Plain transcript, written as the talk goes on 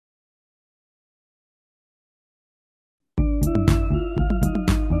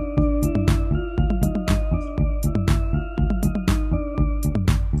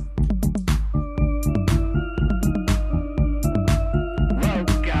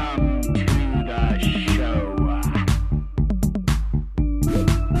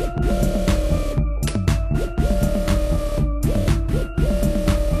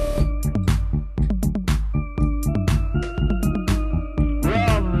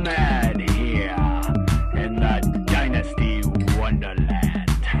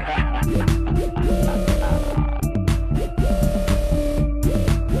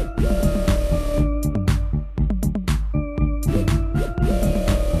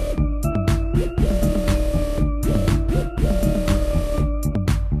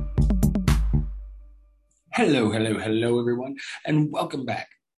Hello, hello, hello, everyone, and welcome back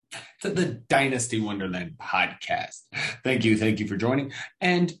to the Dynasty Wonderland podcast. Thank you for joining.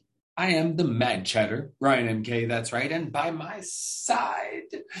 And I am the Mad Chatter, Ryan MK, that's right. And by my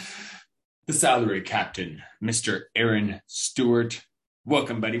side, the salary captain, Mr. Aaron Stewart.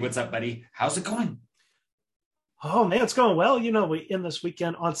 Welcome, buddy. What's up, buddy? How's it going? Oh man, it's going well. We end this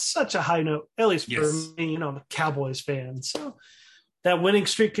weekend on such a high note, at least for Yes. me. I'm a Cowboys fan. So that winning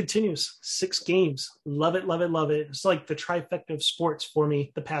streak continues. 6 games. Love it, love it, love it. It's like the trifecta of sports for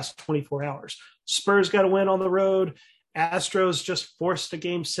me the past 24 hours. Spurs got a win on the road. Astros just forced a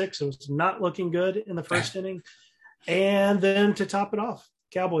game 6. It was not looking good in the first inning. And then to top it off,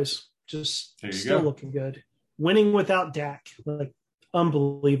 Cowboys just There you still go. looking good. Winning without Dak. Like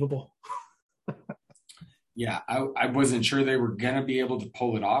unbelievable. Yeah, I wasn't sure they were going to be able to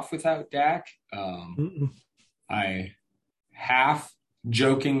pull it off without Dak. Mm-mm. I half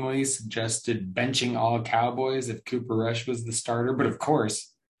jokingly suggested benching all Cowboys if Cooper Rush was the starter, but of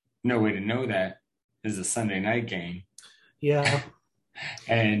course, no way to know that is a Sunday night game. Yeah.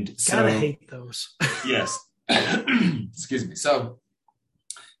 And Gotta so, hate those. yes, excuse me. So,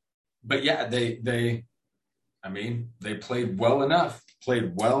 but yeah, I mean, they played well enough,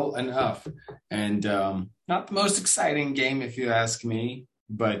 and not the most exciting game if you ask me,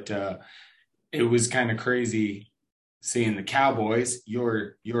 but it was kind of crazy seeing the Cowboys,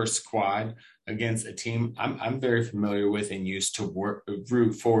 your squad, against a team I'm very familiar with and used to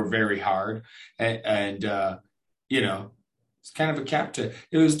root for very hard, and you know it's kind of a cap to.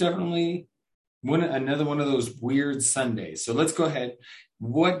 It was definitely another one of those weird Sundays. So let's go ahead.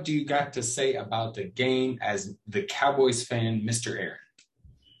 What do you got to say about the game as the Cowboys fan, Mr. Aaron?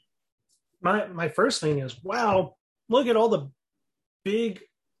 My first thing is, wow, look at all the big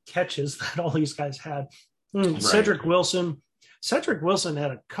catches that all these guys had. Right. Cedric Wilson. Cedric Wilson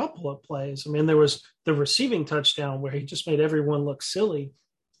had a couple of plays. I mean, there was the receiving touchdown where he just made everyone look silly,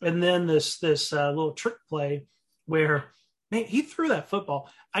 and then this little trick play where man he threw that football.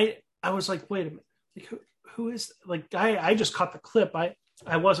 I was like, wait a minute, like, who is like I just caught the clip.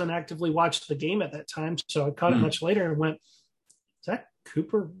 I wasn't actively watching the game at that time, so I caught it Mm. much later and went, is that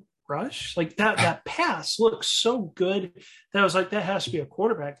Cooper Rush? Like that pass looks so good that I was like, that has to be a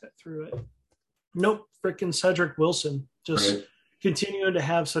quarterback that threw it. Nope, freaking Cedric Wilson just Right. continuing to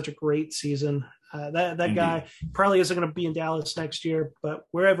have such a great season. That Indeed. guy probably isn't going to be in Dallas next year, but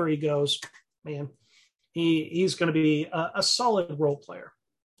wherever he goes, man, he's going to be a solid role player.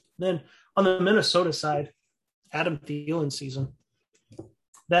 Then on the Minnesota side, Adam Thielen season.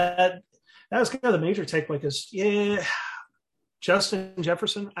 That was kind of the major takeaway because yeah, Justin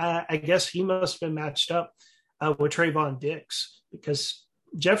Jefferson, I guess he must have been matched up with Trayvon Diggs because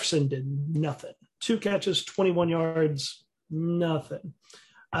Jefferson did nothing. 2 catches, 21 yards, nothing.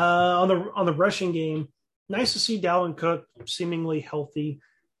 On the rushing game, nice to see Dalvin Cook seemingly healthy.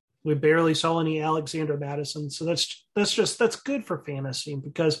 We barely saw any Alexander Madison, so that's good for fantasy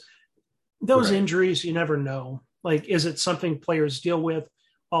because those Right. injuries you never know. Like, is it something players deal with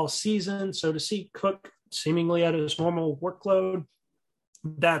all season? So to see Cook seemingly at his normal workload,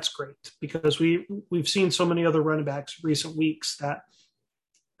 that's great because we've seen so many other running backs recent weeks that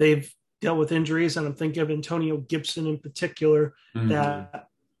they've dealt with injuries, and I'm thinking of Antonio Gibson in particular Hmm. that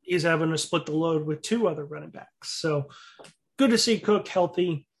he's having to split the load with 2 other running backs. So good to see Cook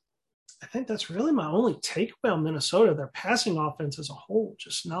healthy. I think that's really my only takeaway on Minnesota. Their passing offense as a whole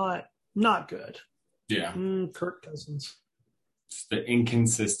just not good. Yeah. Kirk Cousins. It's the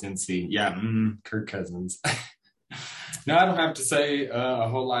inconsistency. Yeah. Kirk Cousins. No, I don't have to say a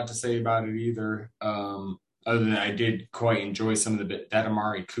whole lot to say about it either. Other than I did quite enjoy some of that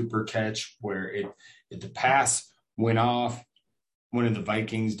Amari Cooper catch where the pass went off one of the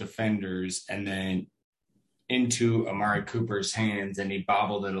Vikings defenders and then into Amari Cooper's hands and he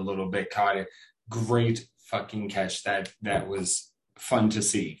bobbled it a little bit, caught it. Great fucking catch. That was fun to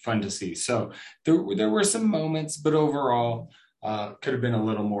see. Fun to see. So there were some moments, but overall, could have been a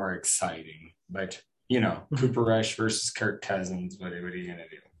little more exciting. But Cooper Rush versus Kirk Cousins. What are you gonna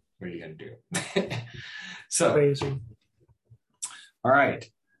do? What are you gonna do? So, Crazy. all right.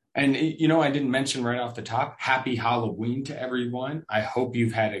 And I didn't mention right off the top, happy Halloween to everyone. I hope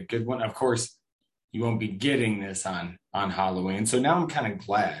you've had a good one. Of course, you won't be getting this on Halloween. So now I'm kind of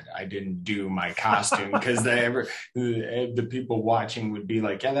glad I didn't do my costume because the people watching would be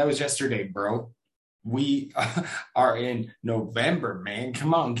like, yeah, that was yesterday, bro. We are in November, man.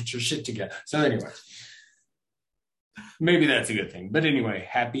 Come on, get your shit together. So anyway, maybe that's a good thing. But anyway,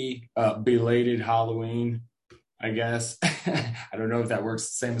 happy belated Halloween, I guess. I don't know if that works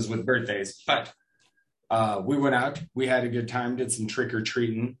the same as with birthdays, but we went out, we had a good time, did some trick or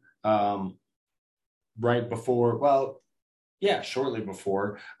treating. right before, well, yeah, shortly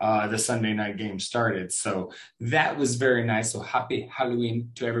before the Sunday night game started. So that was very nice. So happy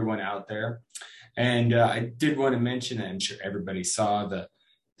Halloween to everyone out there. And I did want to mention, and I'm sure everybody saw the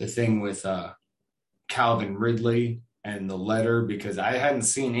thing with Calvin Ridley and the letter, because I hadn't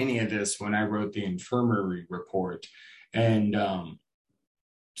seen any of this when I wrote the infirmary report. And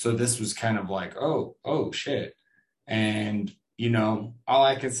so this was kind of like, oh shit. And, all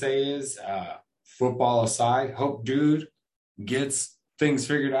I can say is football aside, hope dude gets things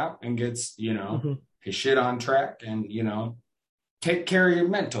figured out and gets, his shit on track and, take care of your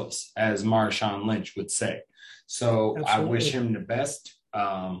mentals, as Marshawn Lynch would say. So absolutely. I wish him the best.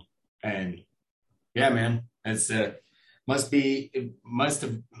 And yeah, man, it's must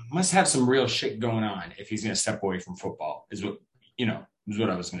have some real shit going on if he's going to step away from football is what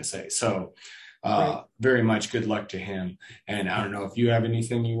I was going to say. So right. Very much good luck to him. And I don't know if you have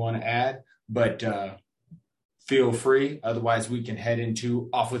anything you want to add, but feel free. Otherwise we can head into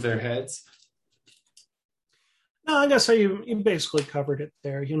Off With Their Heads. No, I guess you basically covered it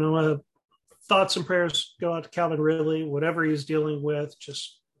there. Thoughts and prayers go out to Calvin Ridley, whatever he's dealing with.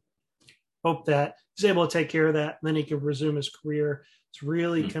 Just hope that he's able to take care of that, and then he can resume his career. It's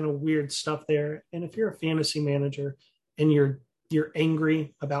really kind of weird stuff there. And if you're a fantasy manager and you're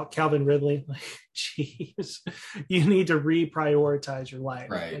angry about Calvin Ridley, like, geez, you need to reprioritize your life.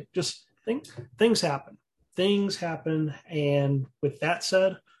 Right. Like, just things happen. Things happen. And with that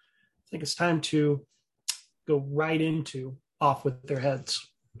said, I think it's time to go right into Off With Their Heads.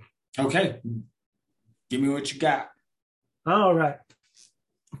 Okay. Give me what you got. All right.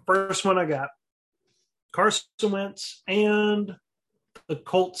 First one I got, Carson Wentz and the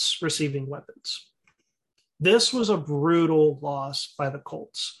Colts receiving weapons. This was a brutal loss by the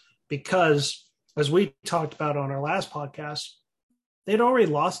Colts because, as we talked about on our last podcast, they'd already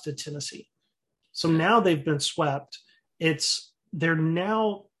lost to Tennessee. So now they've been swept. They're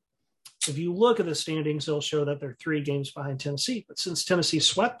now, if you look at the standings, they'll show that they're 3 games behind Tennessee. But since Tennessee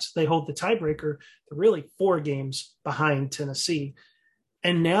swept, they hold the tiebreaker. They're really 4 games behind Tennessee.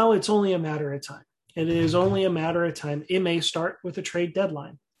 And now it's only a matter of time. It is only a matter of time. It may start with a trade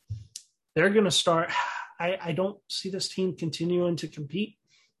deadline. They're going to start. I don't see this team continuing to compete.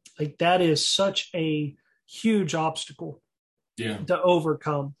 Like, that is such a huge obstacle to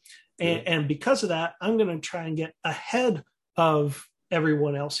overcome. And because of that, I'm going to try and get ahead of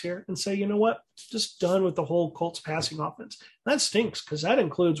everyone else here and say, you know what, just done with the whole Colts passing offense. That stinks because that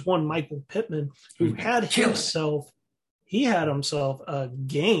includes one Michael Pittman who had himself a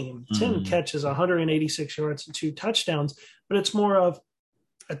game, 10 catches, 186 yards and 2 touchdowns. But it's more of,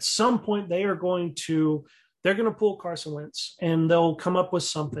 at some point they're going to pull Carson Wentz and they'll come up with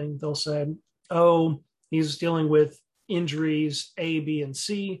something. They'll say, oh, he's dealing with injuries A, B, and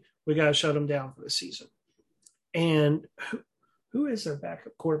C. We got to shut him down for the season. And who is their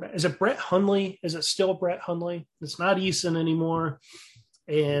backup quarterback? Is it Brett Hundley? Is it still Brett Hundley? It's not Eason anymore.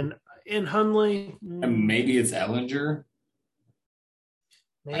 And in Hundley, maybe it's Ellinger.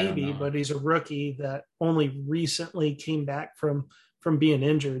 Maybe, but he's a rookie that only recently came back from being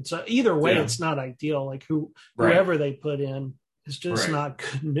injured. So either way, it's not ideal. Like whoever they put in is just not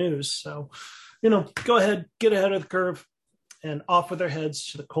good news. So, go ahead, get ahead of the curve and off with their heads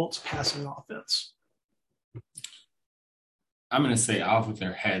to the Colts passing offense. I'm going to say off with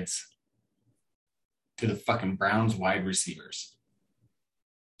their heads to the fucking Browns wide receivers,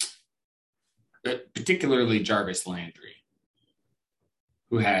 particularly Jarvis Landry,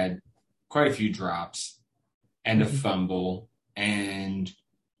 who had quite a few drops and a fumble. And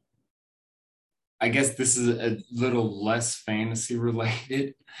I guess this is a little less fantasy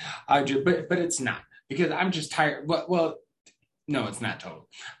related, but it's not, because I'm just tired. Well, no, it's not total.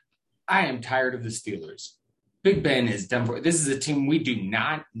 I am tired of the Steelers. Big Ben is done for. This is a team we do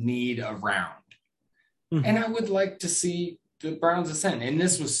not need around. And I would like to see the Browns ascend. And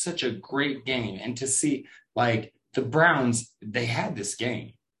this was such a great game. And to see, like, the Browns, they had this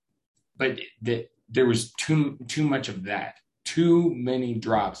game, but there was too much of that. Too many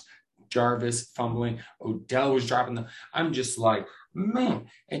drops. Jarvis fumbling. Odell was dropping them. I'm just like, man.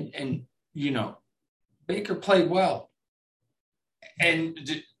 And Baker played well.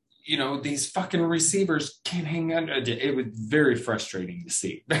 And, these fucking receivers can't hang under. It was very frustrating to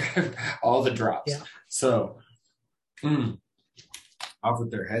see all the drops. Yeah. So, off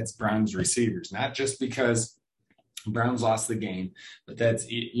with their heads, Browns receivers, not just because Browns lost the game, but that's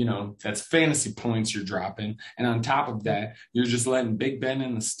fantasy points you're dropping. And on top of that, you're just letting Big Ben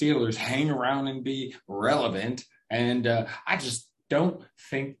and the Steelers hang around and be relevant. And I just don't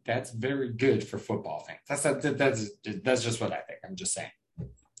think that's very good for football fans. That's just what I think. I'm just saying.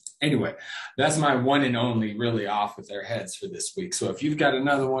 Anyway, that's my one and only really off with their heads for this week. So if you've got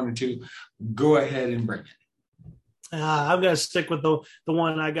another one or two, go ahead and bring it. I'm going to stick with the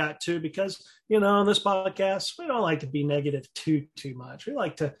one I got too, because, on this podcast, we don't like to be negative too much. We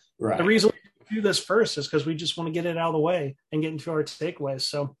like to, The reason we do this first is because we just want to get it out of the way and get into our takeaways.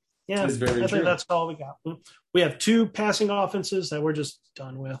 So, yeah, I think that's all we got. We have 2 passing offenses that we're just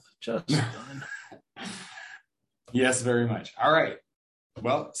done with. Just done. Yes, very much. All right.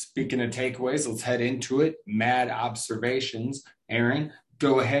 Well, speaking of takeaways, let's head into it. Mad observations. Aaron,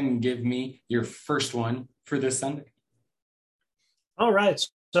 go ahead and give me your first one for this Sunday. All right.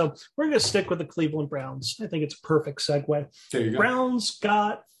 So we're going to stick with the Cleveland Browns. I think it's a perfect segue. There you go. Browns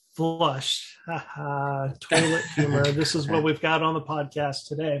got flushed. Toilet humor. This is what we've got on the podcast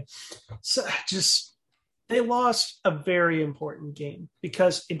today. So they lost a very important game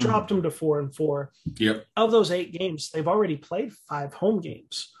because it dropped them to 4-4. Yep. Of those 8 games, they've already played 5 home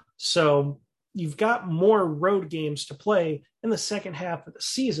games. So you've got more road games to play in the second half of the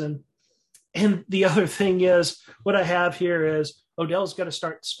season. And the other thing is, what I have here is Odell's got to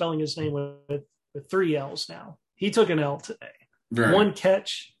start spelling his name with 3 L's now. He took an L today. Right. 1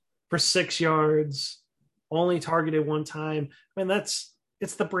 catch for 6 yards, only targeted 1 time. I mean,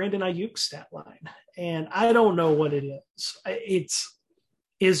 it's the Brandon Ayuk stat line. And I don't know what it is.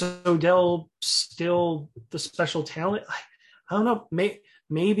 Is Odell still the special talent? I don't know.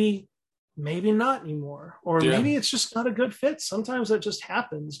 Maybe not anymore. Or maybe it's just not a good fit. Sometimes that just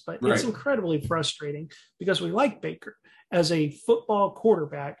happens. But It's incredibly frustrating because we like Baker as a football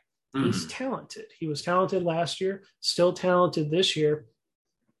quarterback. He's talented. He was talented last year, still talented this year.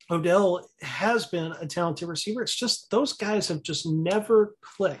 Odell has been a talented receiver. It's just those guys have just never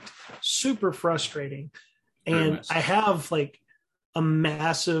clicked. Super frustrating. And I have a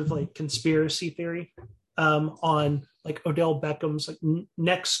massive conspiracy theory on Odell Beckham's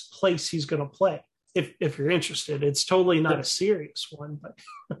next place he's going to play. If you're interested, it's totally not a serious one,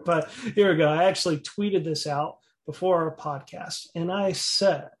 but here we go. I actually tweeted this out before our podcast, and I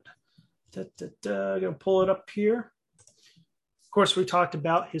said, I'm going to pull it up here. Of course, we talked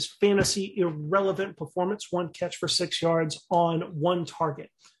about his fantasy irrelevant performance, 1 catch for 6 yards on 1 target.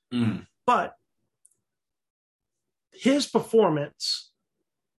 But his performance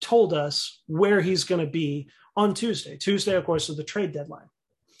told us where he's going to be on Tuesday. Tuesday, of course, is the trade deadline.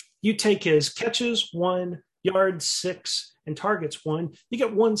 You take his catches 1, yards 6, and targets 1, you get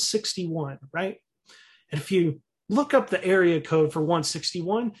 161, right? And if you look up the area code for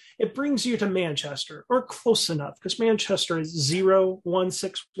 161, it brings you to Manchester, or close enough, because Manchester is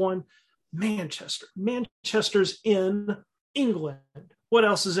 0161. Manchester's in England. What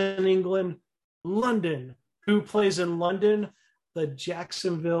else is in England? London. Who plays in London? The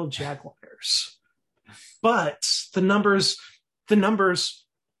Jacksonville Jaguars. But the numbers, they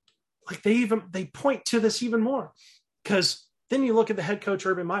point to this even more, because then you look at the head coach,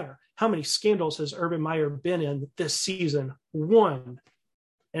 Urban Meyer. How many scandals has Urban Meyer been in this season? 1.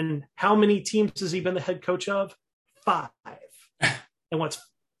 And how many teams has he been the head coach of? 5. And what's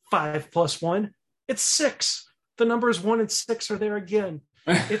 5 plus 1? It's 6. The numbers 1 and 6 are there again.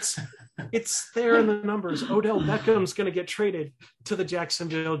 It's there in the numbers. Odell Beckham's going to get traded to the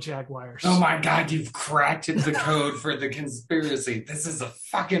Jacksonville Jaguars. Oh my God, you've cracked the code for the conspiracy. This is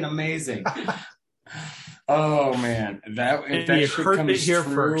fucking amazing. Oh man, if that shit comes true,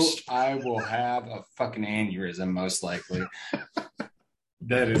 first. I will have a fucking aneurysm most likely.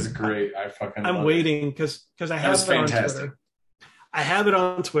 That is great. I'm waiting because I have it on Twitter. I have it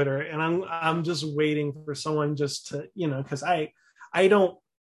on Twitter, and I'm just waiting for someone just to, because I don't,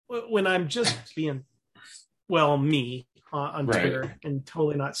 when I'm just being me on Twitter and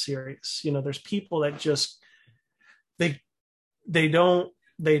totally not serious. There's people that just they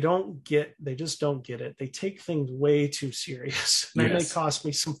just don't get it. They take things way too serious. And that may cost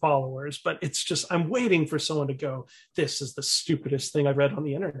me some followers, but it's just, I'm waiting for someone to go, this is the stupidest thing I've read on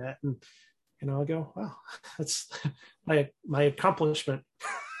the internet. And, I go, wow, that's my accomplishment.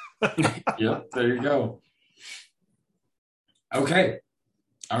 Yep. There you go. Okay.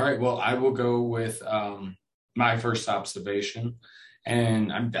 All right. Well, I will go with my first observation,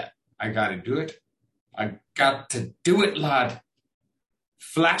 and I got to do it. I got to do it, lad.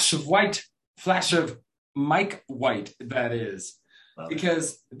 Flash of Mike White, that is.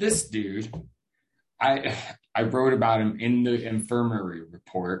 Because this dude, I wrote about him in the infirmary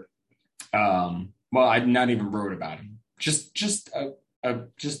report. I not even wrote about him. Just a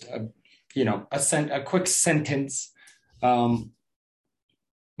quick sentence. When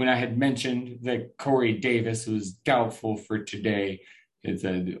I had mentioned that Corey Davis was doubtful for today, it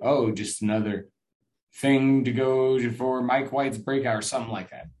said, just another thing to go for Mike White's breakout or something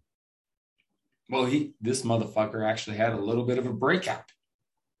like that. Well, this motherfucker actually had a little bit of a breakout.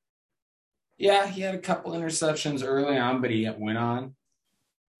 Yeah, he had a couple interceptions early on, but he went on,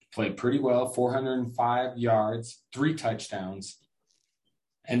 played pretty well, 405 yards, 3 touchdowns.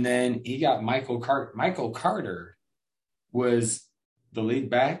 And then he got Michael Carter. Michael Carter was the lead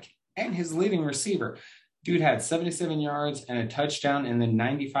back and his leading receiver. Dude had 77 yards and a touchdown and then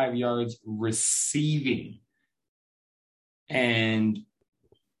 95 yards receiving. And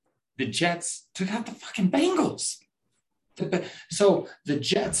the Jets took out the fucking Bengals. So the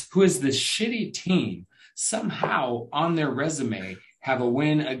Jets, who is this shitty team, somehow on their resume have a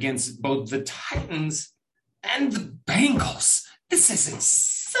win against both the Titans and the Bengals. This is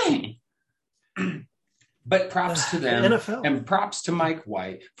insane. But props to them and props to Mike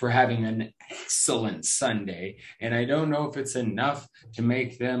White for having an excellent Sunday. And I don't know if it's enough to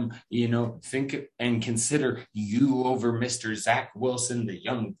make them, think and consider you over Mr. Zach Wilson, the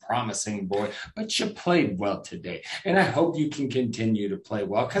young promising boy. But you played well today. And I hope you can continue to play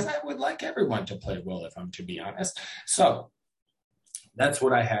well because I would like everyone to play well, if I'm to be honest. So that's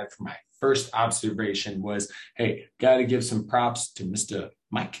what I had for my first observation was, hey, got to give some props to Mr.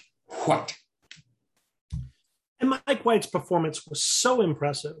 Mike White. And Mike White's performance was so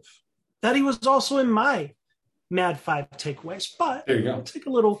impressive that he was also in my Mad 5 takeaways. But there you go. I'll take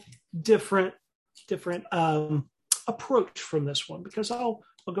a little different approach from this one because I'll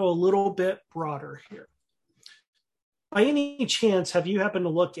go a little bit broader here. By any chance, have you happened to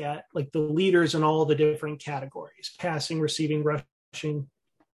look at like the leaders in all the different categories, passing, receiving, rushing?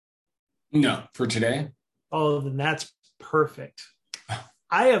 No, for today? Oh, then that's perfect.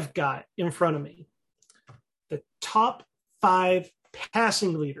 I have got in front of me the top 5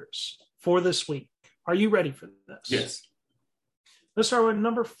 passing leaders for this week. Are you ready for this? Yes. Let's start with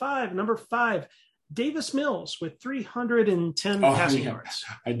number 5. Number 5, Davis Mills with 310 passing yards.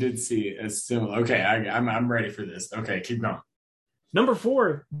 I did see it as similar. Okay, I'm ready for this. Okay, keep going. Number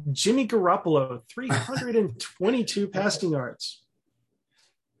 4, Jimmy Garoppolo, 322 passing yards.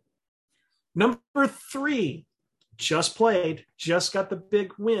 Number 3, just got the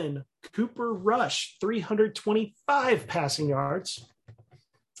big win. Cooper Rush, 325 passing yards.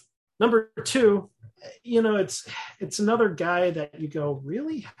 Number 2, it's another guy that you go,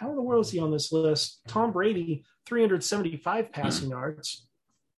 really? How in the world is he on this list? Tom Brady, 375 passing yards.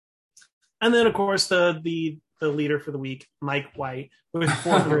 And then, of course, the leader for the week, Mike White, with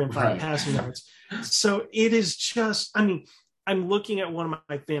 405 right. passing yards. So it is just, I'm looking at one of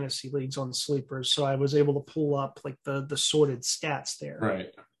my fantasy leagues on Sleepers, so I was able to pull up like the sorted stats there. Right.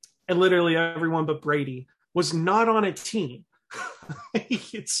 And literally everyone but Brady was not on a team.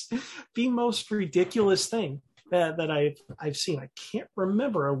 It's the most ridiculous thing that I've seen. I can't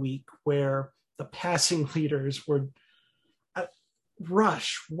remember a week where the passing leaders were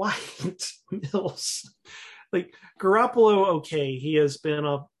Rush, White, Mills. Like Garoppolo, okay, he has been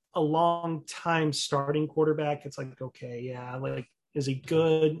a long time starting quarterback. It's like, okay, yeah, like, is he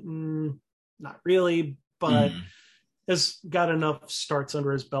good? Not really, but has got enough starts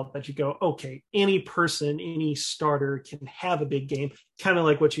under his belt that you go, okay, any starter can have a big game, kind of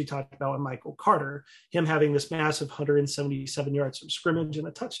like what you talked about with Michael Carter, him having this massive 177 yards from scrimmage and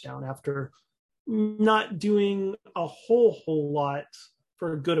a touchdown after not doing a whole lot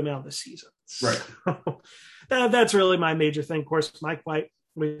for a good amount of the season. Right. So, that's really my major thing. Of course, Mike White,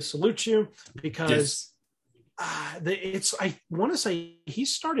 we salute you because I want to say he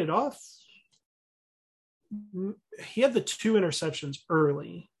started off, he had the 2 interceptions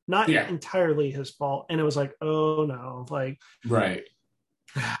early, not entirely his fault. And it was like, oh no, like, right.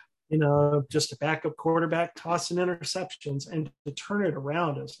 Just a backup quarterback tossing interceptions, and to turn it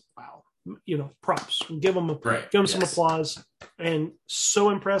around is wow. Props. Give him some applause. And so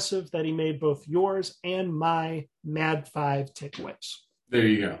impressive that he made both yours and my Mad 5 takeaways. There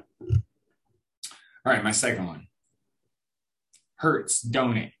you go. All right, my second one. Hurts,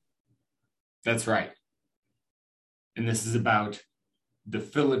 donate. That's right. And this is about the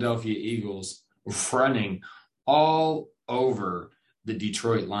Philadelphia Eagles running all over the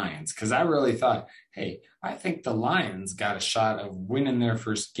Detroit Lions. Because I really thought, hey, I think the Lions got a shot of winning their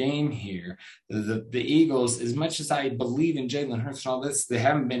first game here. The Eagles, as much as I believe in Jalen Hurts and all this, they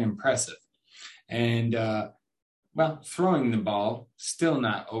haven't been impressive. And, throwing the ball, still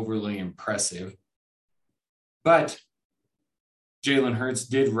not overly impressive. But Jalen Hurts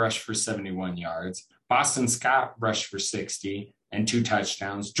did rush for 71 yards. Boston Scott rushed for 60 and 2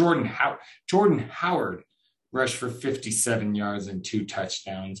 touchdowns. Jordan Howard rushed for 57 yards and 2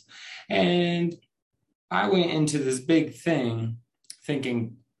 touchdowns. And I went into this big thing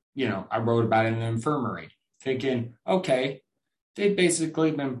thinking, I wrote about it in the infirmary, thinking, okay, they've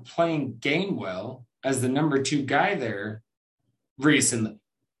basically been playing Gainwell as the number 2 guy there recently.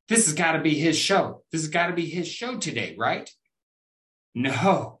 This has got to be his show. This has got to be his show today, right?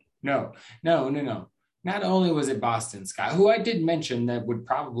 No, no, no, no, no. Not only was it Boston Scott, who I did mention that would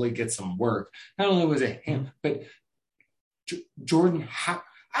probably get some work. Not only was it him, but Jordan.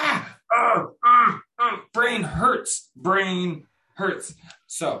 Brain hurts. Brain hurts.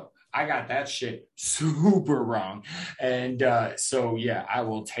 So I got that shit super wrong. And so, yeah, I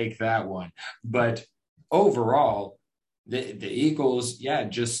will take that one. But overall, the Eagles, yeah,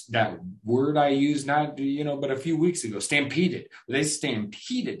 just that word I used not, but a few weeks ago, stampeded. They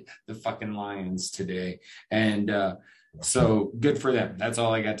stampeded the fucking Lions today. And so good for them. That's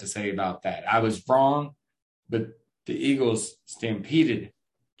all I got to say about that. I was wrong, but the Eagles stampeded,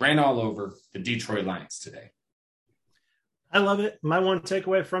 ran all over the Detroit Lions today. I love it. My one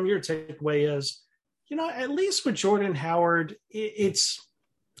takeaway from your takeaway is, at least with Jordan Howard, it's,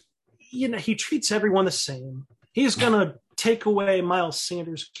 he treats everyone the same. He's going to take away Miles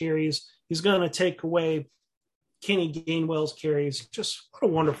Sanders' carries. He's going to take away Kenny Gainwell's carries. Just what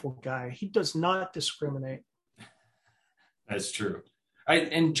a wonderful guy. He does not discriminate. That's true.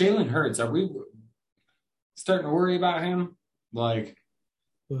 And Jalen Hurts, are we starting to worry about him? Like,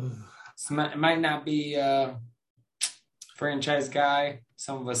 it might not be a franchise guy.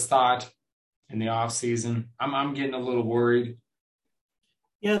 Some of us thought in the offseason. I'm getting a little worried.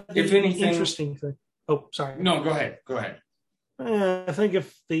 Yeah, if anything, interesting thing. Oh, sorry. No, go ahead. I think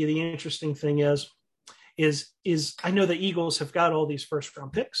if the interesting thing is I know the Eagles have got all these first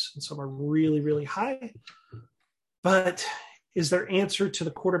round picks and some are really, really high, but is their answer to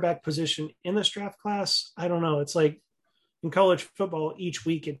the quarterback position in this draft class? I don't know. It's like in college football, each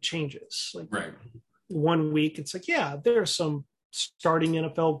week it changes. Like right. 1 week, it's like, yeah, there are some starting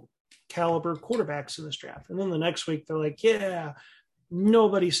NFL caliber quarterbacks in this draft. And then the next week they're like, yeah,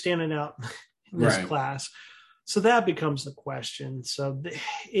 nobody's standing out in this class. So that becomes the question. So,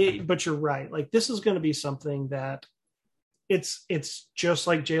 but you're right. Like this is going to be something that it's just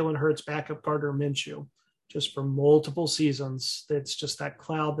like Jalen Hurts backup Gardner Minshew, just for multiple seasons. That's just that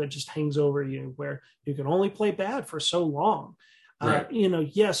cloud that just hangs over you where you can only play bad for so long. Right.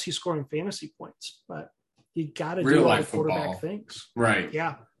 Yes, he's scoring fantasy points, but you got to do all the quarterback things. Right.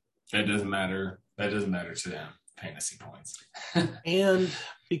 Yeah. That doesn't matter. That doesn't matter to them. Fantasy points. And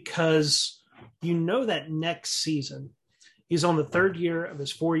because that next season, he's on the third year of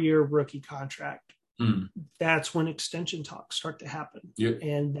his 4-year rookie contract. That's when extension talks start to happen. Yep.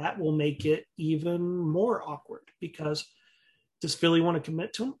 And that will make it even more awkward because does Philly want to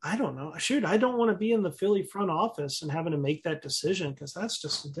commit to him? I don't know. Shoot, I don't want to be in the Philly front office and having to make that decision because that's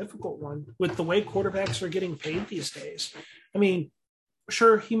just a difficult one with the way quarterbacks are getting paid these days. I mean,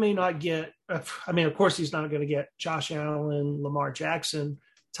 sure, he may not get, of course, he's not going to get Josh Allen, Lamar Jackson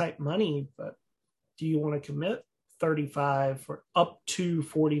type money, but do you want to commit 35 or up to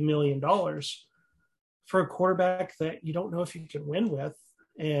 $40 million for a quarterback that you don't know if you can win with?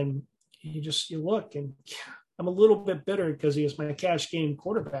 And you look, and I'm a little bit bitter because he was my cash game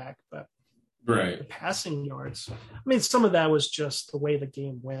quarterback, but right. The passing yards, some of that was just the way the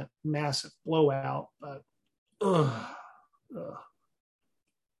game went, massive blowout, but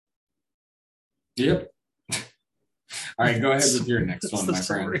Yep. All right, go ahead with your next one, my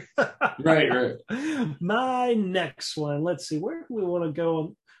friend. Right. My next one. Let's see. Where do we want to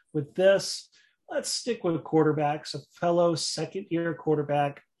go with this? Let's stick with quarterbacks. A fellow second-year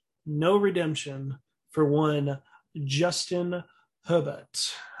quarterback. No redemption for one Justin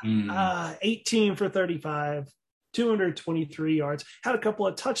Herbert. 18 for 35, 223 yards. Had a couple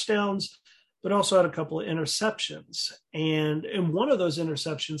of touchdowns, but also had a couple of interceptions. And one of those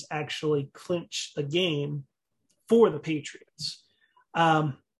interceptions actually clinched the game for the Patriots.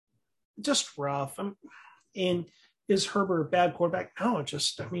 Just rough. And is Herbert a bad quarterback? No,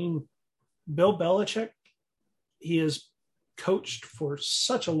 Bill Belichick, he has coached for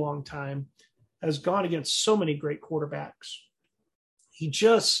such a long time, has gone against so many great quarterbacks. He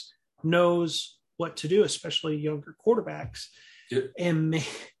just knows what to do, especially younger quarterbacks. Yep. And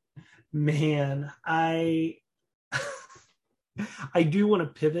man, I do want to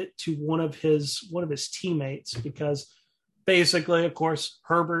pivot to one of his teammates because basically, of course,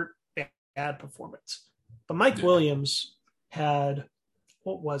 Herbert, bad performance. But Mike Williams had,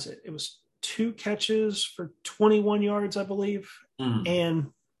 what was it? It was 2 catches for 21 yards, I believe. And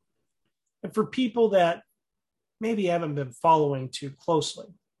for people that maybe haven't been following too closely,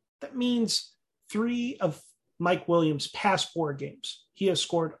 that means 3 of Mike Williams' past 4 games, he has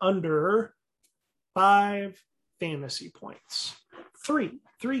scored under 5 fantasy points. 3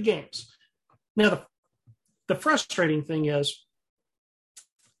 games. Now, the frustrating thing is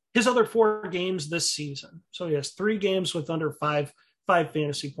his other 4 games this season. So he has 3 games with under five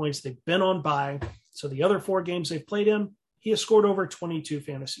fantasy points. They've been on bye. So the other 4 games they've played in, he has scored over 22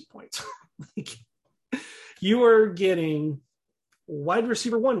 fantasy points. Like, you are getting wide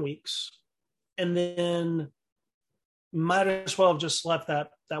receiver 1 weeks, and then might as well have just left that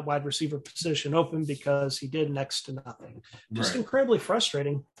wide receiver position open because he did next to nothing. Just incredibly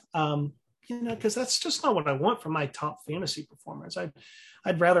frustrating. Because that's just not what I want from my top fantasy performers.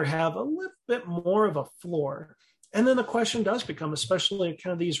 I'd rather have a little bit more of a floor. And then the question does become, especially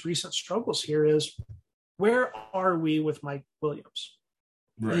kind of these recent struggles here, is where are we with Mike Williams?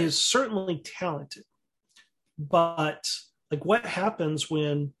 Right. He is certainly talented, but like, what happens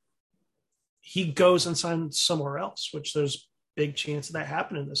when he goes and signs somewhere else, which there's big chance of that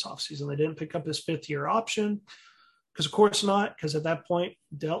happening this offseason. They didn't pick up his 5th-year option because, of course not, because at that point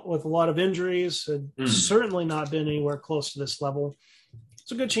dealt with a lot of injuries, had certainly not been anywhere close to this level.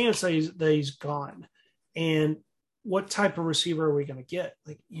 It's a good chance that he's gone. And what type of receiver are we going to get?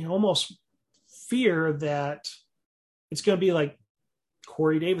 Like, you almost fear that it's going to be like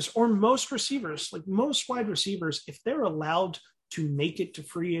Corey Davis or most receivers, like most wide receivers, if they're allowed to make it to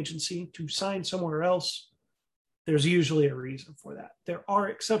free agency, to sign somewhere else, there's usually a reason for that. There are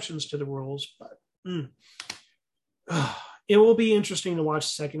exceptions to the rules, but it will be interesting to watch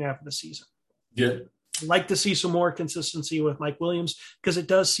the second half of the season. Yeah. I'd like to see some more consistency with Mike Williams, because it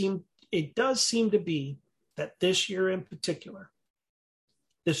does seem to be that this year in particular,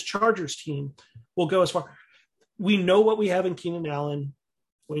 this Chargers team will go as far. We know what we have in Keenan Allen.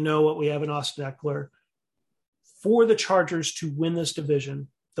 We know what we have in Austin Eckler. For the Chargers to win this division,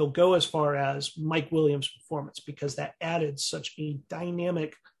 they'll go as far as Mike Williams' performance, because that added such a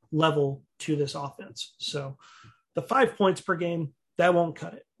dynamic level to this offense. So the 5 points per game, that won't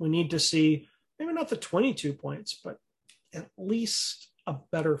cut it. We need to see maybe not the 22 points, but at least a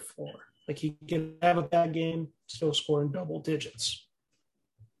better floor. Like, he can have a bad game, still scoring double digits.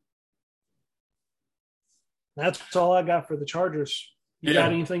 That's all I got for the Chargers. You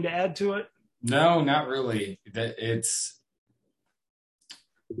got anything to add to it? No, not really.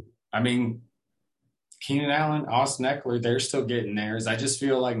 Keenan Allen, Austin Eckler, they're still getting theirs. I just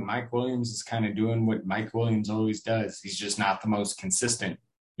feel like Mike Williams is kind of doing what Mike Williams always does. He's just not the most consistent,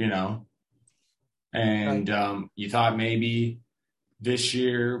 And you thought maybe this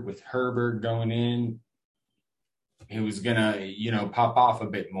year with Herbert going in, it was going to, pop off a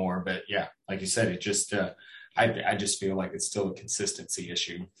bit more. But, yeah, like you said, it just I just feel like it's still a consistency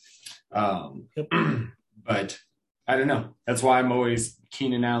issue. But I don't know. That's why I'm always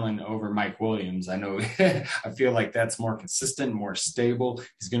Keenan Allen over Mike Williams. I know I feel like that's more consistent, more stable.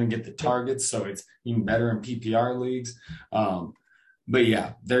 He's going to get the targets, so it's even better in PPR leagues. But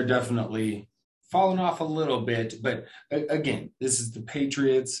yeah, they're definitely falling off a little bit. But again, this is the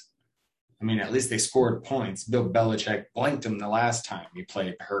Patriots. I mean, at least they scored points. Bill Belichick blanked them the last time he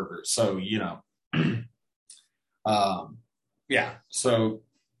played Herbert. So, yeah, so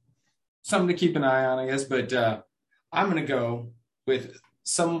something to keep an eye on, I guess. But I'm going to go with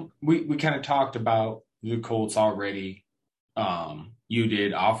we kind of talked about the Colts already. You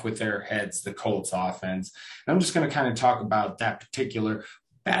did, off with their heads, the Colts offense. And I'm just going to kind of talk about that particular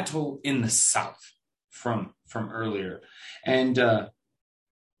battle in the South from earlier. And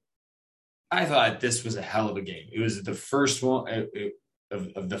I thought this was a hell of a game. It was the first one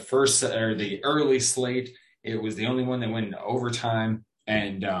of the first, or the early slate. It was the only one that went into overtime.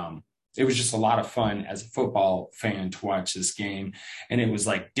 And it was just a lot of fun as a football fan to watch this game. And it was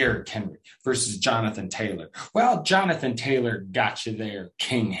like Derrick Henry versus Jonathan Taylor. Well, Jonathan Taylor got you there,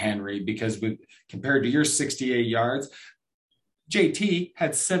 King Henry, because compared to your 68 yards, JT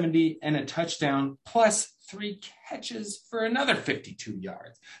had 70 and a touchdown plus 3 catches for another 52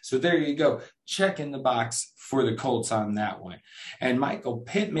 yards. So there you go. Check in the box for the Colts on that one. And Michael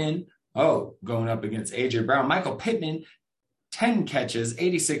Pittman, going up against A.J. Brown. Michael Pittman, 10 catches,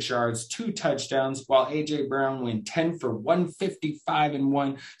 86 yards, 2 touchdowns, while A.J. Brown went 10 for 155 and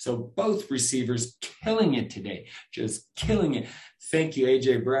 1. So both receivers killing it today, just killing it. Thank you,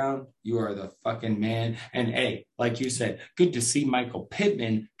 A.J. Brown. You are the fucking man. And hey, like you said, good to see Michael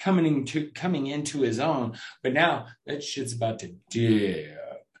Pittman coming into his own. But now that shit's about to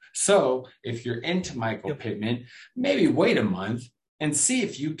dip. So if you're into Michael Pittman, maybe wait a month and see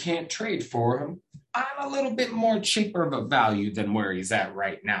if you can't trade for him on a little bit more cheaper of a value than where he's at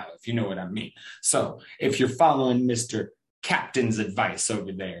right now, if you know what I mean. So if you're following Mr. Captain's advice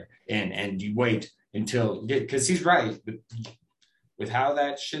over there and you wait until, because he's right, with how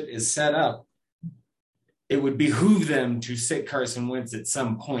that shit is set up, it would behoove them to sit Carson Wentz at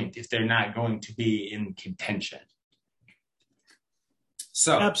some point if they're not going to be in contention.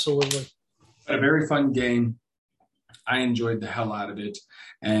 So, Absolutely. a very fun game. I enjoyed the hell out of it.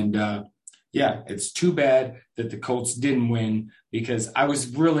 And yeah, it's too bad that the Colts didn't win because I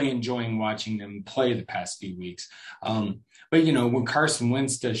was really enjoying watching them play the past few weeks. But you know, when Carson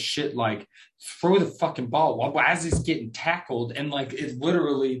Wentz does shit like throw the fucking ball while as he's getting tackled, and like it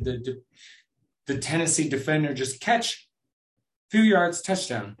literally the Tennessee defender just catch few yards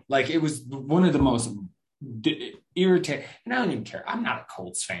touchdown. Like it was one of the most irritating. And I don't even care. I'm not a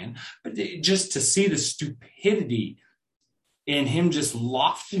Colts fan, but just to see the stupidity and him just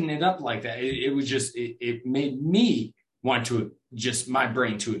lofting it up like that, it was just it made me want to just my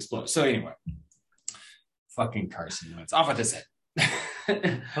brain to explode. So anyway, fucking Carson Wentz off with his head.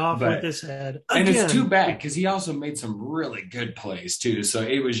 Off with his head. Again. And it's too bad because he also made some really good plays too. So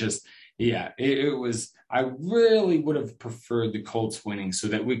it was just it was. I really would have preferred the Colts winning so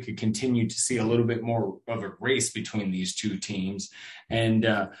that we could continue to see a little bit more of a race between these two teams, and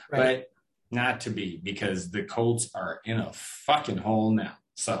right. But not to be because the Colts are in a fucking hole now.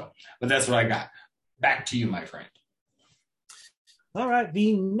 So, but that's what I got. Back to you, my friend. All right.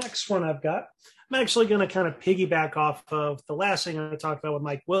 The next one I've got, I'm actually going to kind of piggyback off of the last thing I talked about with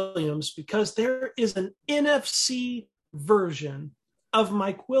Mike Williams because there is an NFC version of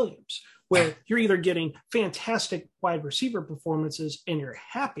Mike Williams where you're either getting fantastic wide receiver performances and you're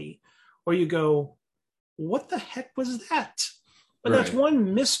happy, or you go, what the heck was that? But right. That's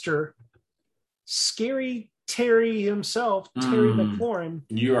one Mr. Scary Terry himself, Terry McLaurin.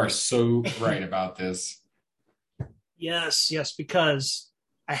 You are so right about this. Yes, because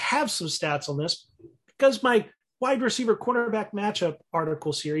I have some stats on this because my wide receiver cornerback matchup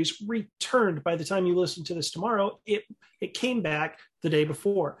article series returned by the time you listen to this tomorrow. It came back the day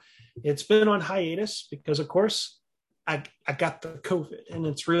before. It's been on hiatus because, of course, I got the COVID, and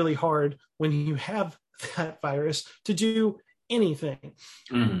it's really hard when you have that virus to do anything.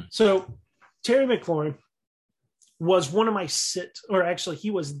 Mm-hmm. So Terry McLaurin was one of my sit, or actually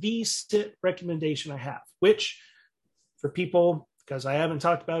he was the sit recommendation I have, which for people, because I haven't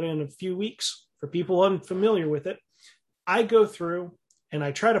talked about it in a few weeks, for people unfamiliar with it, I go through and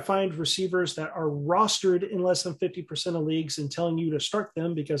I try to find receivers that are rostered in less than 50% of leagues and telling you to start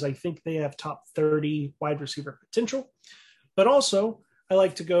them because I think they have top 30 wide receiver potential. But also, I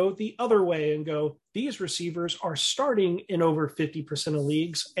like to go the other way and go, these receivers are starting in over 50% of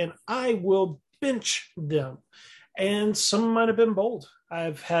leagues, and I will bench them. And some might have been bold.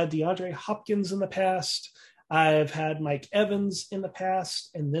 I've had DeAndre Hopkins in the past. I've had Mike Evans in the past,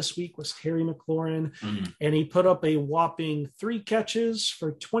 and this week was Terry McLaurin, and he put up a whopping 3 catches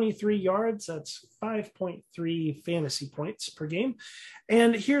for 23 yards. That's 5.3 fantasy points per game.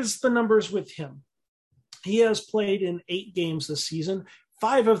 And here's the numbers with him. He has played in 8 games this season.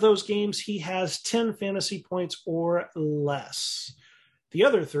 5 of those games, he has 10 fantasy points or less. The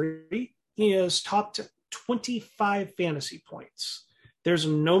other 3, he has topped 25 fantasy points. There's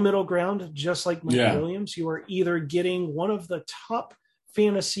no middle ground, just like Mike Williams. You are either getting one of the top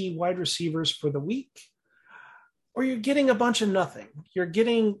fantasy wide receivers for the week, or you're getting a bunch of nothing. You're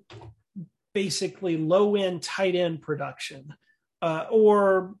getting basically low-end tight end production,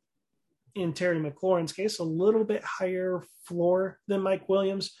 or in Terry McLaurin's case, a little bit higher floor than Mike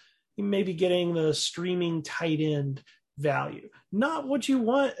Williams. You may be getting the streaming tight end value. Not what you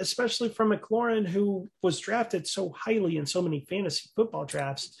want, especially from McLaurin, who was drafted so highly in so many fantasy football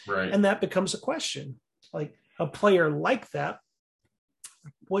drafts. Right. And that becomes a question. Like a player like that,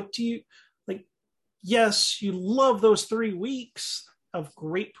 what do you like? Yes, you love those 3 weeks of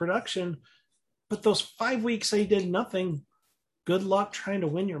great production, but those 5 weeks they did nothing. Good luck trying to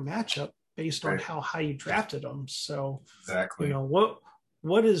win your matchup based on how high you drafted them. So exactly, you know,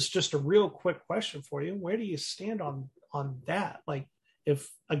 what is just a real quick question for you? Where do you stand on that? Like if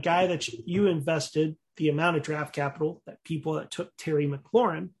a guy that you invested the amount of draft capital that people that took Terry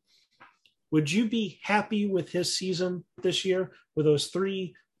McLaurin, would you be happy with his season this year with those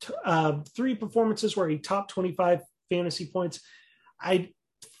 3 performances where he topped 25 fantasy points? I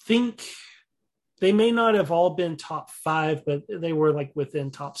think they may not have all been top 5, but they were like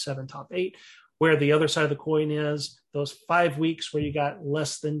within top 7, top 8. Where the other side of the coin is those 5 weeks where you got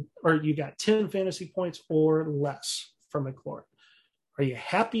less than, or you got 10 fantasy points or less from McLaurin. Are you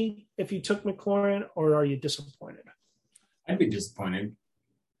happy if you took McLaurin, or are you disappointed? I'd be disappointed.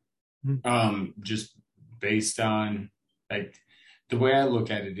 Just based on like the way I look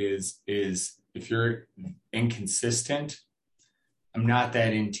at it is if you're inconsistent, I'm not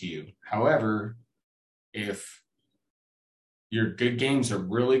that into you. However, if your good games are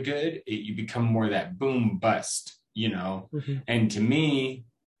really good, you become more that boom bust, you know? Mm-hmm. And to me,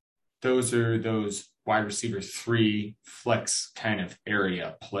 those are those wide receiver 3 flex kind of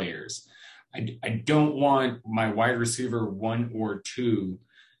area players. I don't want my wide receiver 1 or 2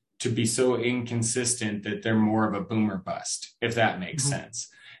 to be so inconsistent that they're more of a boomer bust, if that makes sense.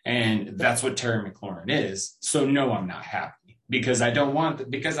 And that's what Terry McLaurin is. So no, I'm not happy because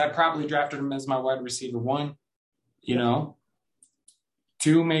because I probably drafted him as my wide receiver 1,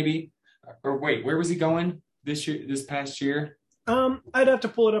 2 maybe, or wait, where was he going this past year? I'd have to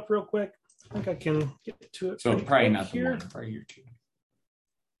pull it up real quick. I think I can get to it. So probably not here. The 1, probably year 2.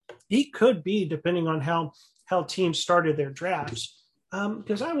 He could be, depending on how teams started their drafts.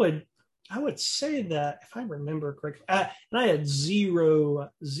 Because I would say that if I remember correctly, and I had zero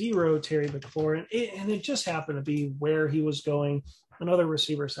Terry McLaurin, and it just happened to be where he was going. Another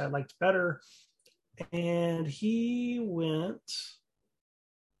receivers I liked better, and he went.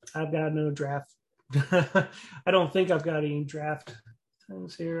 I've got no draft. I don't think I've got any draft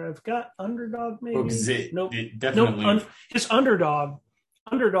things here. I've got underdog maybe. Nope. Definitely. Nope. His underdog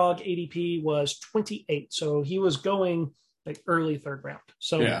ADP was 28, so he was going like early 3rd round.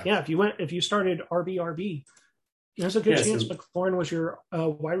 So if you started RB, there's a good chance McLaurin was your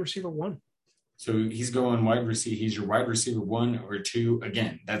wide receiver 1. So he's going wide receiver. He's your wide receiver 1 or 2.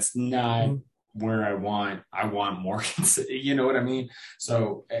 Again, that's not where I want more. You know what I mean?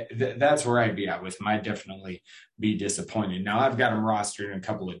 So that's where I'd be at with him. I'd definitely be disappointed. Now I've got him rostered in a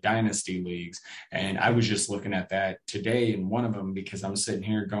couple of dynasty leagues, and I was just looking at that today in one of them because I'm sitting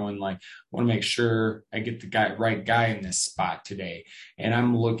here going like, I want to make sure I get the right guy in this spot today. And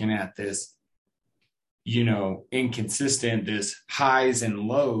I'm looking at this, inconsistent, this highs and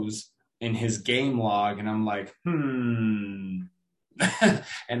lows in his game log. And I'm like, and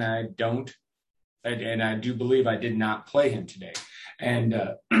I don't. And I do believe I did not play him today. And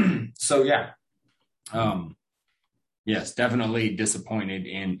so, yes, definitely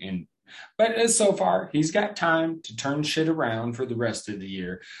disappointed but so far he's got time to turn shit around for the rest of the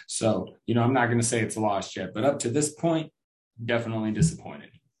year. So, I'm not going to say it's a loss yet, but up to this point, definitely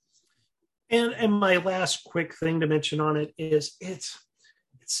disappointed. And my last quick thing to mention on it is it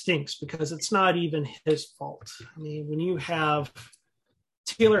stinks because it's not even his fault. I mean, when you have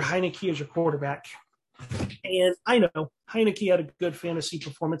Taylor Heinicke as your quarterback. And I know Heinicke had a good fantasy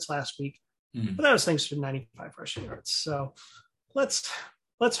performance last week, but that was thanks to 95 rushing yards. So let's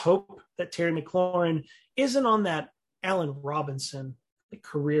hope that Terry McLaurin isn't on that Allen Robinson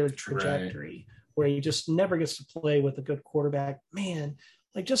career trajectory where he just never gets to play with a good quarterback. Man,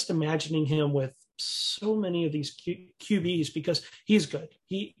 like just imagining him with so many of these QBs because he's good.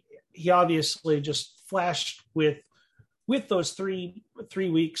 He obviously just flashed with those three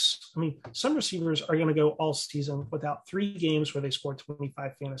weeks. I mean, some receivers are going to go all season without 3 games where they scored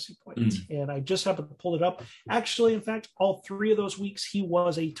 25 fantasy points. And I just happened to pull it up. Actually, in fact, all 3 of those weeks, he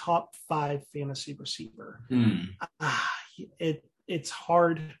was a top 5 fantasy receiver. It's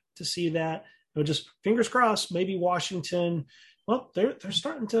hard to see that. Just fingers crossed, maybe Washington. Well, they're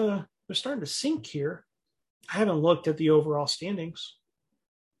starting to sink here. I haven't looked at the overall standings.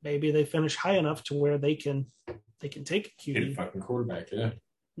 Maybe they finish high enough to where they can take a QB. Get a fucking quarterback, yeah.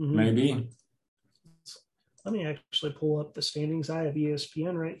 Maybe. Let me actually pull up the standings. I have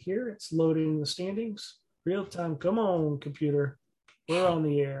ESPN right here. It's loading the standings. Real time. Come on, computer. We're on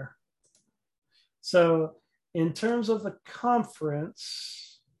the air. So in terms of the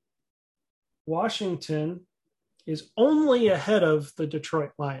conference, Washington is only ahead of the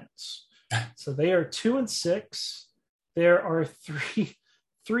Detroit Lions. So they are 2-6. There are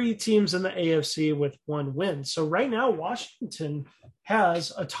three teams in the AFC with 1 win. So right now, Washington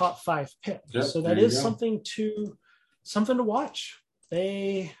has a top 5 pick. Yep, so that is something to watch.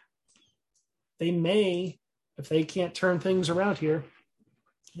 They may, if they can't turn things around here,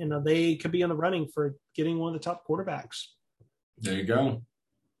 they could be in the running for getting one of the top quarterbacks. There you go.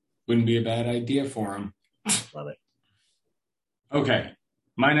 Wouldn't be a bad idea for them. Love it. Okay.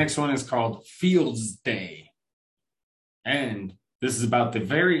 My next one is called Fields Day. And this is about the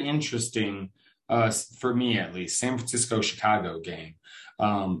very interesting, for me at least, San Francisco-Chicago game.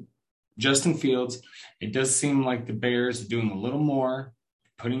 Justin Fields, it does seem like the Bears are doing a little more,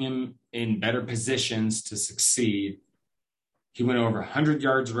 putting him in better positions to succeed. He went over 100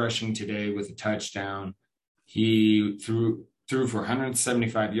 yards rushing today with a touchdown. He threw for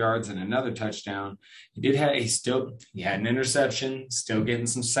 175 yards and another touchdown. He had an interception, still getting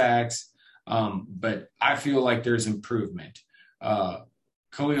some sacks. But I feel like there's improvement.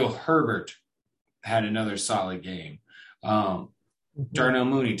 Khalil Herbert had another solid game. Darnell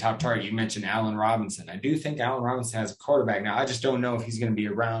Mooney, top target. You mentioned Allen Robinson. I do think Allen Robinson has a quarterback. Now, I just don't know if he's going to be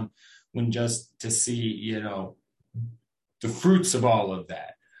around just to see, the fruits of all of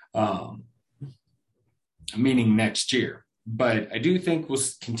that. um, meaning next year. But I do think we'll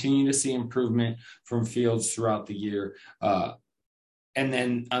continue to see improvement from Fields throughout the year. And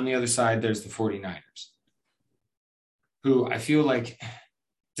then on the other side, there's the 49ers, who I feel like,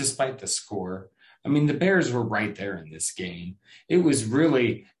 despite the score, I mean, the Bears were right there in this game. It was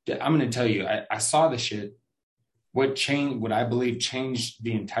really, I'm going to tell you, I saw the shit. What I believe changed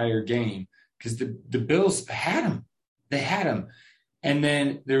the entire game, because the Bills had him. They had him. And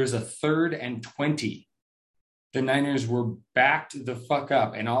then there was a 3rd and 20. The Niners were backed the fuck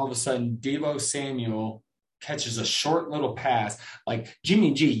up. And all of a sudden, Deebo Samuel catches a short little pass. Like,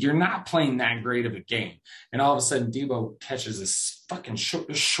 Jimmy G, you're not playing that great of a game. And all of a sudden, Deebo catches this fucking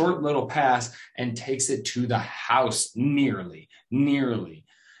short little pass and takes it to the house nearly.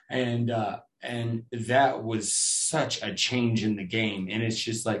 And that was such a change in the game. And it's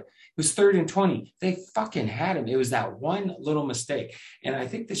just like, it was 3rd and 20. They fucking had him. It was that one little mistake. And I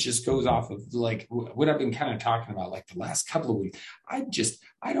think this just goes off of like what I've been kind of talking about like the last couple of weeks. I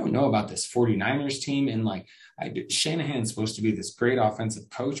don't know about this 49ers team. And like Shanahan's supposed to be this great offensive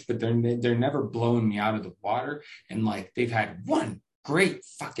coach, but they're never blowing me out of the water. And like they've had one great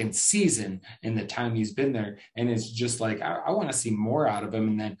fucking season in the time he's been there. And it's just like, I want to see more out of him.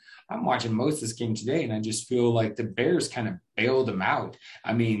 And then I'm watching most of this game today, and I just feel like the Bears kind of bailed him out.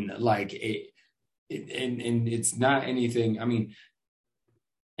 I mean, like, and it's not anything. I mean,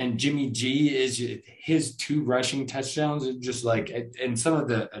 and Jimmy G is his 2 rushing touchdowns are just like, and some of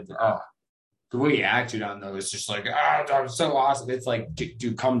the way he acted on those, just like, that was so awesome. It's like,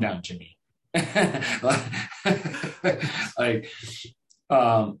 dude, calm down, Jimmy. But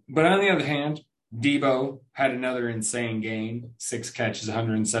on the other hand, Deebo had another insane game, 6 catches,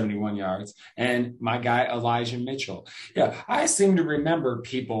 171 yards, and my guy Elijah Mitchell. Yeah, I seem to remember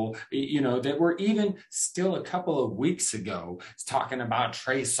people, that were even still a couple of weeks ago talking about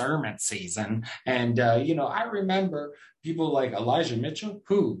Trey Sermon season, and I remember people like Elijah Mitchell,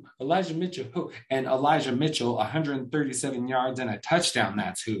 who, and Elijah Mitchell, 137 yards and a touchdown.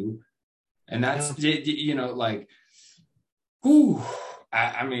 That's who. And that's, like, whew,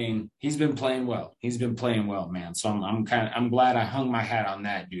 I mean, he's been playing well. Man. So I'm glad I hung my hat on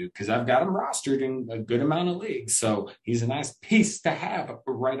that dude, because I've got him rostered in a good amount of leagues. So he's a nice piece to have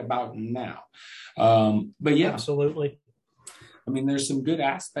right about now. But yeah, absolutely. I mean, there's some good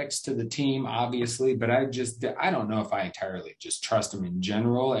aspects to the team, obviously, but I don't know if I entirely just trust him in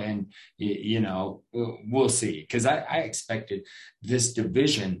general. And, we'll see, because I expected this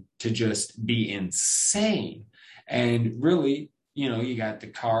division to just be insane. And really, you got the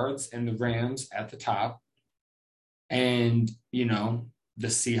Cards and the Rams at the top. And, the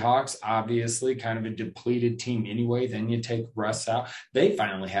Seahawks, obviously, kind of a depleted team anyway. Then you take Russ out. They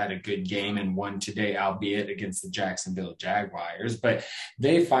finally had a good game and won today, albeit against the Jacksonville Jaguars. But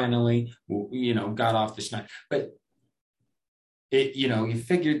they finally, got off the schneid. But, you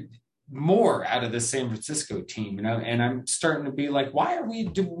figured more out of the San Francisco team, and I'm starting to be like, why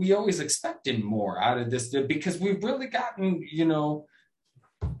do we always expecting more out of this? Because we've really gotten, you know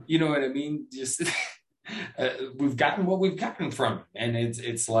what I mean? Just we've gotten what we've gotten from it. And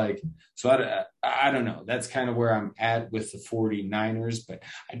it's like, so I don't know. That's kind of where I'm at with the 49ers, but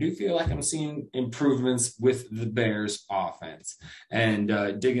I do feel like I'm seeing improvements with the Bears offense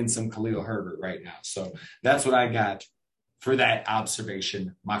and digging some Khalil Herbert right now. So that's what I got for that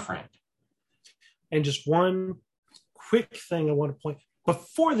observation, my friend. And just one quick thing I want to point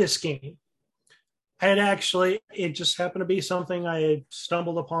before this game, it just happened to be something I had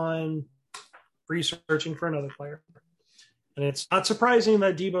stumbled upon researching for another player. And it's not surprising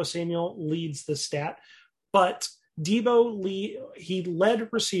that Deebo Samuel leads the stat, but he led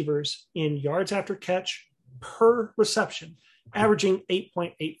receivers in yards after catch per reception, averaging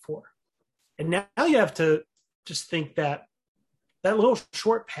 8.84. And now you have to just think that little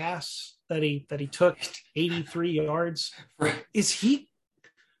short pass that he took 83 yards, is he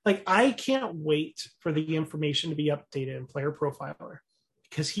like, I can't wait for the information to be updated in Player Profiler,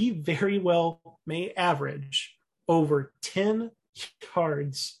 because he very well may average over 10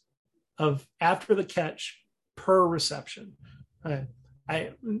 yards of after the catch per reception.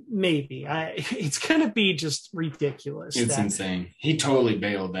 It's going to be just ridiculous. It's insane. He totally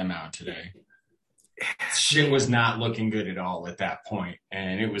bailed them out today. Shit was not looking good at all at that point.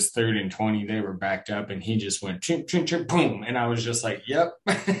 And it was 3rd and 20. They were backed up and he just went chink, chink, chink, boom. And I was just like, yep.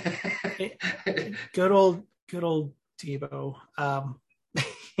 Good old Deebo. I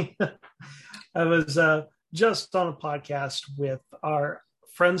was just on a podcast with our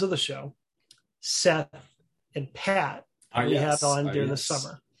friends of the show, Seth and Pat, we had on during the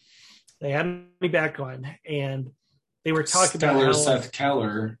summer. They had me back on, and they were talking Stellar about Seth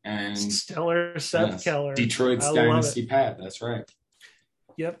Keller and Stellar Seth Keller. Detroit's Dynasty Pat. That's right.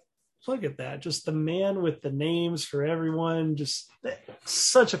 Yep. Look at that. Just the man with the names for everyone. Just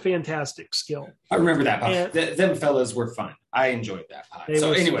such a fantastic skill. I remember that pod. Them fellas were fun. I enjoyed that pod.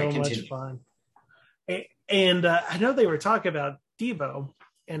 So anyway, continue. Much fun. And I know they were talking about Debo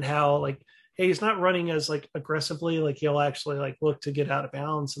and how like, hey, he's not running as like aggressively, like he'll actually like look to get out of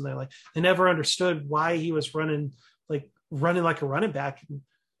bounds. And they never understood why he was running like a running back.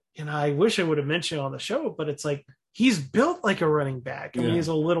 And I wish I would have mentioned on the show, but it's like, he's built like a running back. I mean, he's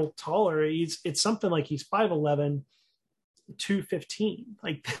a little taller. It's something like he's 5'11", 215.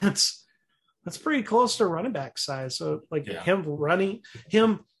 Like that's pretty close to running back size. So like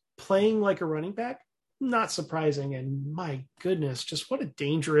him playing like a running back, not surprising. And my goodness, just what a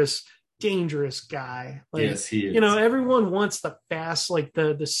dangerous guy. Like, yes, he is. You know, everyone wants the fast, like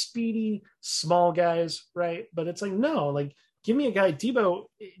the speedy small guys, right? But it's like, no, like give me a guy.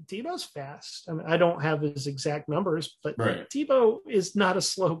 Debo's fast. I mean, I don't have his exact numbers, but Debo is not a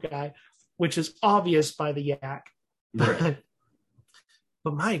slow guy, which is obvious by the yak. Right.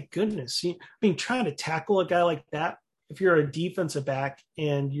 But my goodness, trying to tackle a guy like that, if you're a defensive back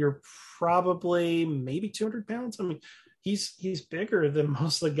and you're probably maybe 200 pounds, I mean, he's bigger than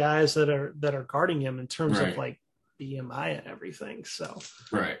most of the guys that are guarding him in terms of like BMI and everything. So,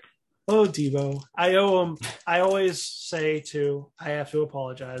 Oh, Debo. I owe him. I always say too, I have to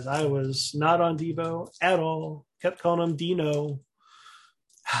apologize. I was not on Debo at all. Kept calling him Dino.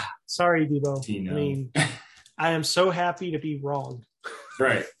 Sorry, Debo. Dino. I mean, I am so happy to be wrong.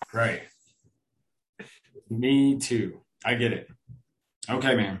 Right. Me too. I get it.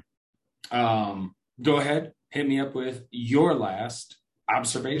 Okay, man. Go ahead. Hit me up with your last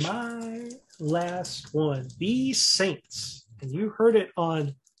observation. My last one. The Saints. And you heard it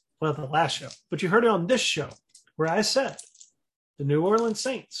on the last show, but you heard it on this show where I said the New Orleans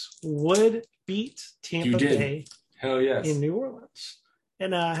Saints would beat Tampa Bay. Hell yes. In New Orleans.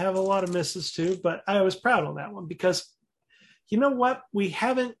 And I have a lot of misses too, but I was proud on that one because you know what? We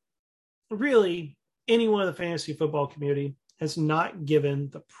haven't really, anyone in the fantasy football community has not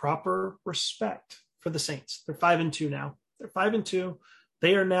given the proper respect for the Saints. They're 5-2 now. They're 5-2.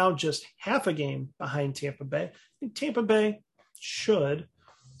 They are now just half a game behind Tampa Bay. I think Tampa Bay should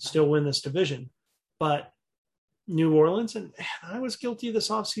still win this division, but New Orleans, and I was guilty of this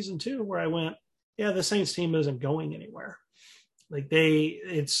offseason too, where I went, the Saints team isn't going anywhere. Like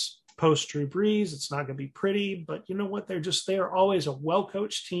it's post Drew Brees. It's not going to be pretty, but you know what? They are always a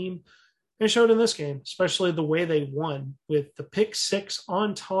well-coached team. They showed in this game, especially the way they won with the pick 6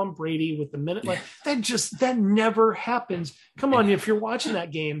 on Tom Brady with the minute. Like that never happens. Come on. If you're watching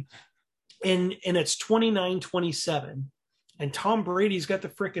that game and it's 29-27 and Tom Brady's got the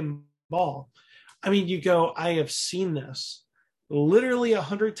freaking ball. I mean, you go, I have seen this literally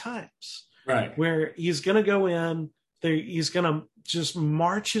 100 times, right? Where he's going to go in, he's going to just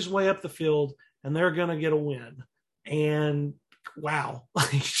march his way up the field and they're going to get a win. And wow,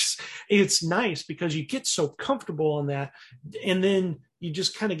 it's nice because you get so comfortable on that. And then you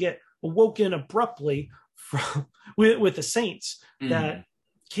just kind of get awoken abruptly from with the Saints that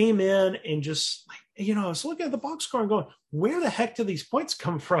came in and just I was looking at the box score and going, where the heck do these points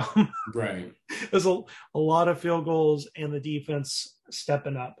come from? Right. There's a lot of field goals and the defense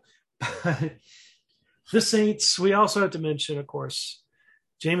stepping up. The Saints, we also have to mention, of course,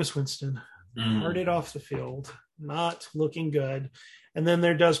 Jameis Winston hurted off the field, not looking good. And then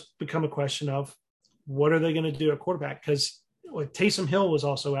there does become a question of what are they going to do at quarterback? Because Taysom Hill was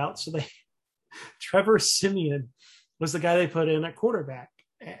also out. So Trevor Siemian was the guy they put in at quarterback.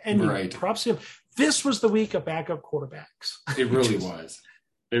 And props to him. This was the week of backup quarterbacks. It really was.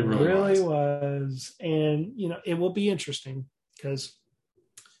 It really was. And, it will be interesting because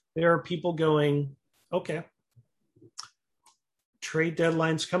there are people going, okay, trade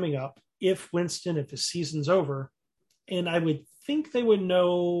deadline's coming up. If his season's over, and I would think they would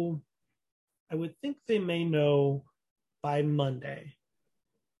know, they may know by Monday,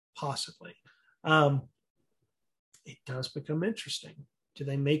 possibly. It does become interesting. Do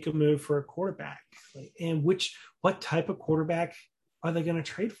they make a move for a quarterback? And what type of quarterback are they going to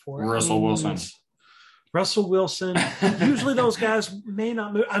trade for? Russell Wilson. Usually those guys may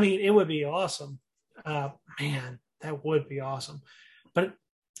not move. I mean, it would be awesome. Man, that would be awesome. But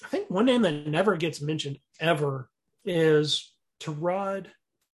I think one name that never gets mentioned ever is Tyrod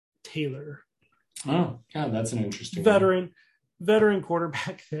Taylor. Oh, God, that's an interesting veteran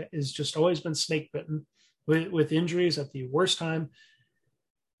quarterback that has just always been snake bitten with injuries at the worst time.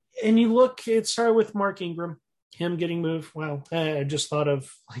 And you look, it started with Mark Ingram, him getting moved. Wow. I just thought of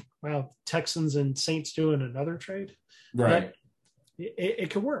Texans and Saints doing another trade. Right. It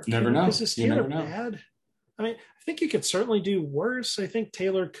could work. Never know. Is the Steelers bad? I mean, I think you could certainly do worse. I think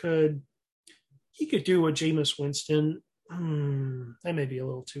Taylor could do a Jameis Winston. That may be a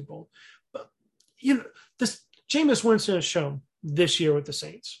little too bold. But, this Jameis Winston has shown this year with the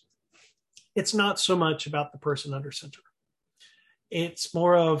Saints. It's not so much about the person under center. It's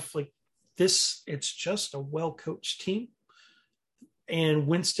more of like this. It's just a well-coached team. And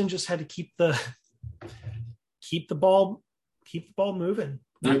Winston just had to keep the ball moving,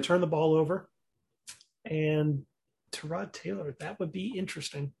 not turn the ball over. And Tyrod Taylor, that would be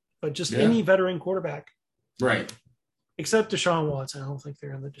interesting. But just any veteran quarterback. Right. Except Deshaun Watson. I don't think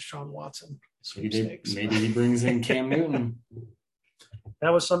they're in the Deshaun Watson sweepstakes. Maybe he brings in Cam Newton. That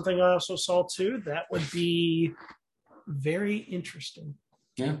was something I also saw too. That would be very interesting.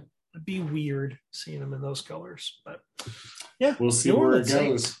 Yeah. It'd be weird seeing him in those colors. But yeah. We'll see where it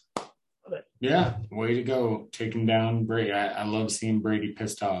goes. Yeah. Way to go. Taking down Brady. I love seeing Brady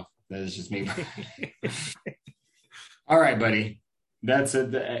pissed off. That is just me. All right, buddy. That's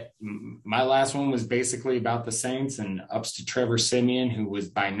it. My last one was basically about the Saints, and ups to Trevor Siemian, who was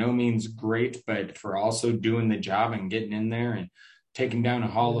by no means great, but for also doing the job and getting in there and taking down a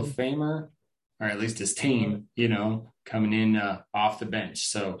Hall of Famer, or at least his team, coming in off the bench.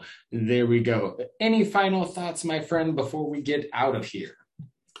 So there we go. Any final thoughts, my friend, before we get out of here?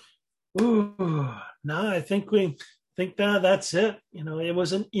 No, I think that's it. It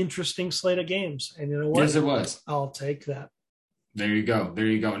was an interesting slate of games, and you know what? Yes, it was. I'll take that. There you go.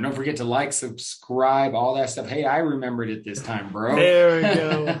 And don't forget to like, subscribe, all that stuff. Hey, I remembered it this time, bro. There we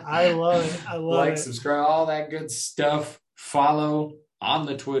go. I love it. Like, subscribe, all that good stuff. Follow on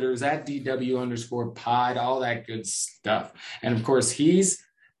the Twitters at DW_pod, all that good stuff. And of course, he's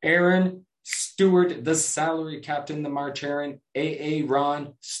Aaron Stewart, the salary captain, the March Aaron, AA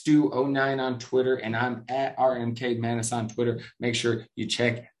Ron, Stu09 on Twitter, and I'm at RMK Manis on Twitter. Make sure you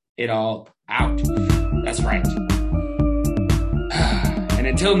check it all out. That's right. And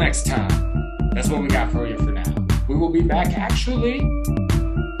until next time, that's what we got for you for now. We will be back actually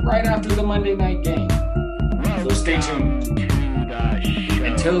right after the Monday night game. So stay tuned.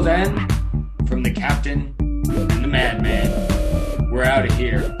 Until then, from the captain and the madman, we're out of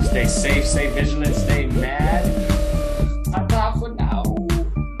here. Stay safe, stay vigilant, stay mad.